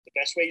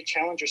The best way to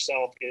challenge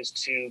yourself is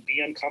to be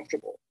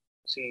uncomfortable,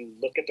 to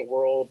look at the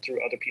world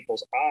through other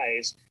people's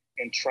eyes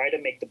and try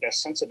to make the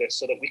best sense of it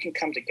so that we can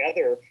come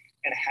together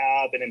and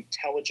have an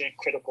intelligent,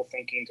 critical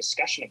thinking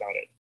discussion about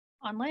it.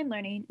 Online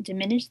learning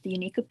diminished the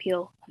unique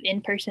appeal of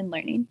in-person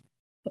learning,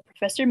 but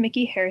Professor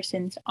Mickey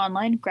Harrison's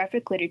online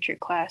graphic literature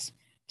class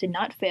did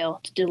not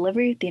fail to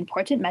deliver the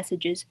important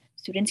messages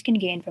students can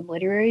gain from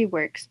literary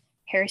works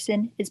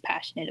Harrison is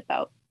passionate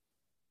about.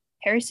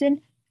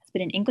 Harrison has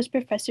been an English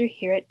professor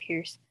here at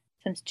Pierce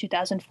since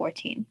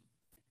 2014.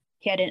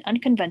 He had an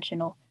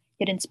unconventional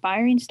yet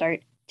inspiring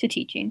start to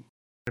teaching.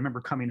 I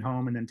remember coming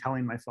home and then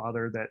telling my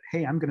father that,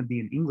 hey, I'm going to be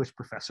an English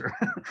professor.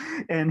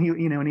 And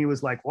he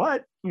was like,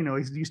 what?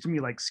 He's used to me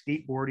like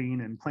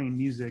skateboarding and playing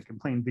music and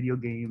playing video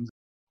games.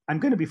 I'm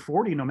going to be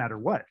 40 no matter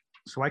what.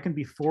 So I can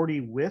be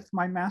 40 with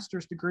my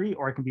master's degree,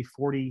 or I can be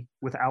 40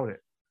 without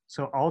it.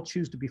 So I'll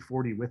choose to be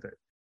 40 with it.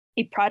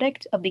 A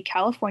product of the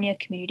California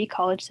Community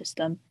College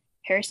system,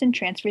 Harrison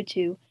transferred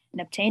to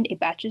and obtained a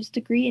bachelor's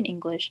degree in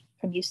English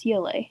from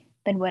UCLA,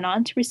 then went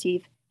on to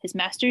receive his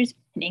master's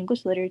in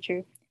English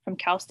literature from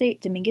Cal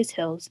State Dominguez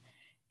Hills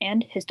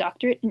and his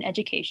doctorate in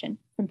education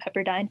from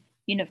Pepperdine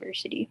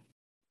University.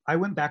 I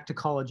went back to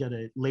college at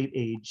a late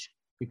age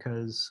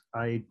because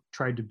I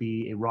tried to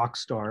be a rock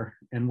star.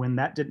 And when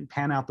that didn't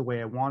pan out the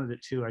way I wanted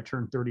it to, I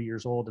turned 30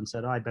 years old and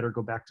said, I better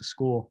go back to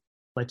school.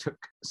 I took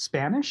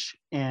Spanish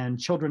and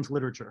children's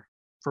literature.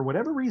 For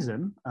whatever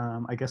reason,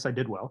 I guess I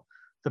did well.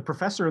 The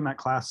professor in that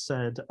class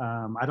said,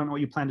 I don't know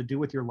what you plan to do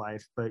with your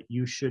life, but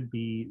you should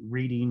be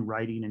reading,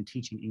 writing, and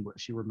teaching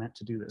English. You were meant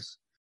to do this.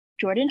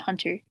 Jordan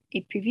Hunter,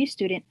 a previous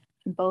student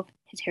from both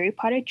his Harry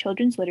Potter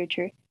children's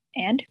literature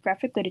and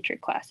graphic literature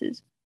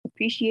classes,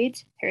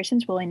 appreciates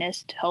Harrison's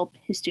willingness to help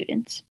his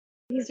students.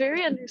 He's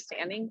very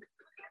understanding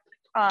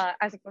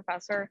as a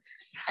professor,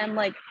 and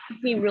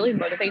he really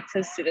motivates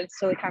his students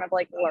to kind of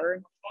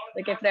learn.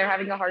 If they're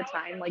having a hard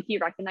time, he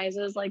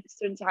recognizes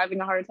students are having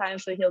a hard time,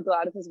 so he'll go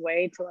out of his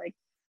way to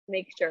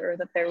make sure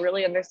that they're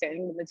really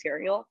understanding the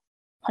material.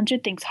 Hunter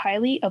thinks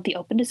highly of the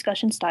open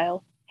discussion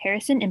style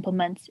Harrison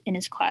implements in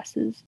his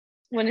classes.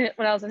 When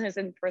I was in his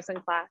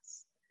in-person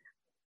class,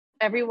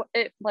 everyone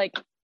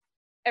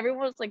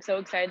was so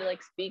excited to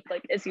speak.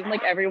 It seemed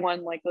like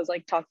everyone was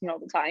talking all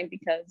the time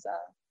because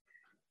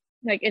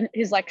in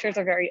his lectures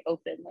are very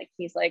open.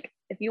 He's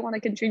if you want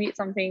to contribute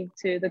something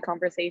to the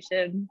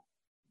conversation,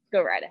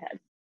 go right ahead.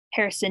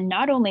 Harrison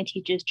not only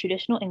teaches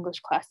traditional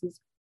English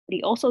classes, but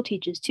he also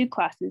teaches two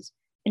classes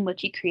in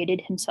which he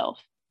created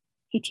himself.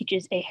 He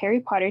teaches a Harry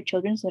Potter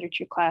children's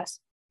literature class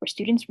where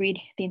students read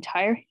the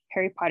entire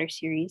Harry Potter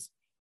series,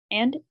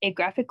 and a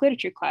graphic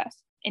literature class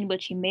in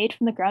which he made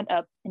from the ground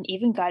up and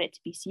even got it to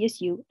be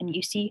CSU and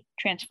UC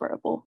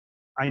transferable.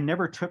 I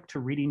never took to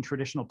reading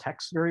traditional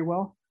texts very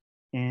well,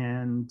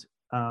 and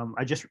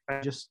I just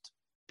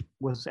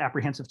was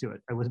apprehensive to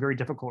it. It was very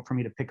difficult for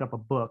me to pick up a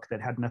book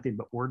that had nothing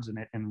but words in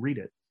it and read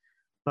it.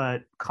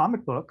 But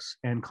comic books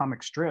and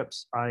comic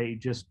strips, I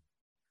just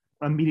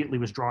immediately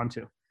was drawn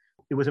to.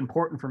 It was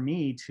important for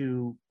me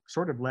to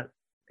sort of let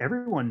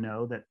everyone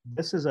know that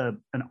this is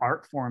an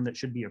art form that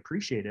should be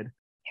appreciated.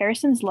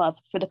 Harrison's love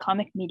for the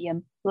comic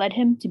medium led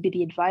him to be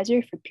the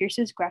advisor for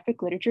Pierce's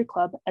Graphic Literature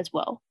Club as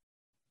well.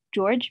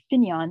 George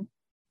Pignon,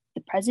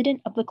 the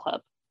president of the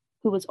club,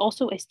 who was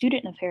also a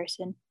student of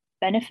Harrison,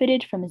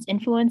 benefited from his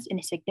influence in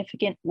a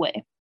significant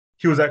way.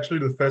 He was actually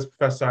the first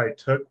professor I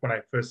took when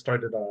I first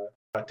started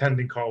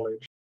attending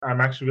college.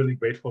 I'm actually really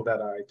grateful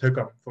that I took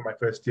him for my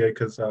first year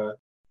because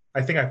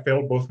I think I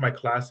failed both my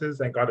classes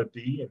and got a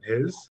D in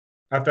his.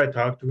 After I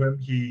talked to him,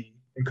 he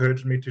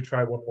encouraged me to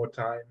try one more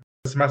time.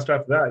 The semester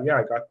after that,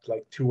 I got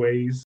 2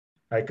 A's.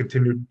 I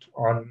continued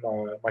on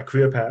my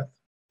career path.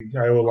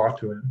 I owe a lot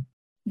to him.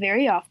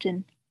 Very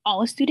often,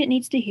 all a student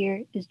needs to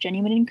hear is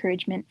genuine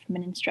encouragement from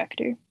an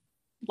instructor.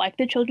 Like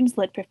the children's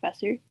lit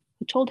professor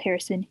who told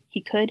Harrison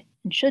he could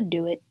and should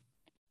do it,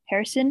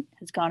 Harrison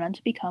has gone on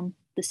to become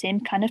the same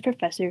kind of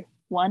professor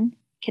one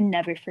can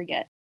never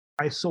forget.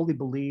 I solely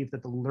believe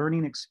that the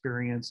learning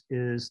experience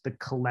is the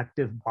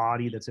collective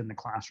body that's in the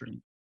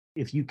classroom.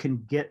 If you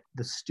can get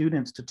the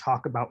students to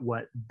talk about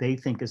what they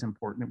think is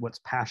important, what's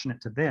passionate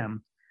to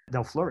them,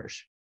 they'll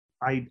flourish.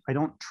 I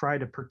don't try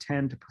to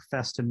pretend to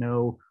profess to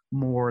know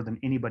more than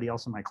anybody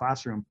else in my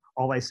classroom.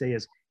 All I say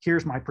is,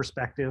 here's my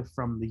perspective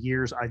from the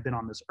years I've been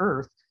on this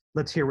earth.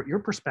 Let's hear what your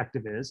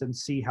perspective is and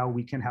see how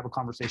we can have a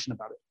conversation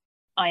about it.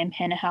 I am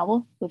Hannah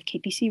Howell with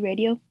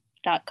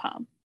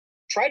kpcradio.com.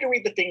 Try to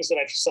read the things that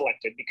I've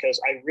selected because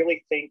I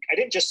really think I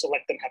didn't just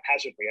select them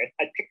haphazardly.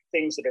 I picked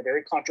things that are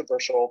very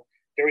controversial,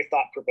 very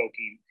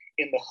thought-provoking,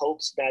 in the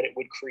hopes that it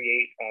would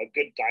create a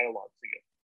good dialogue for you.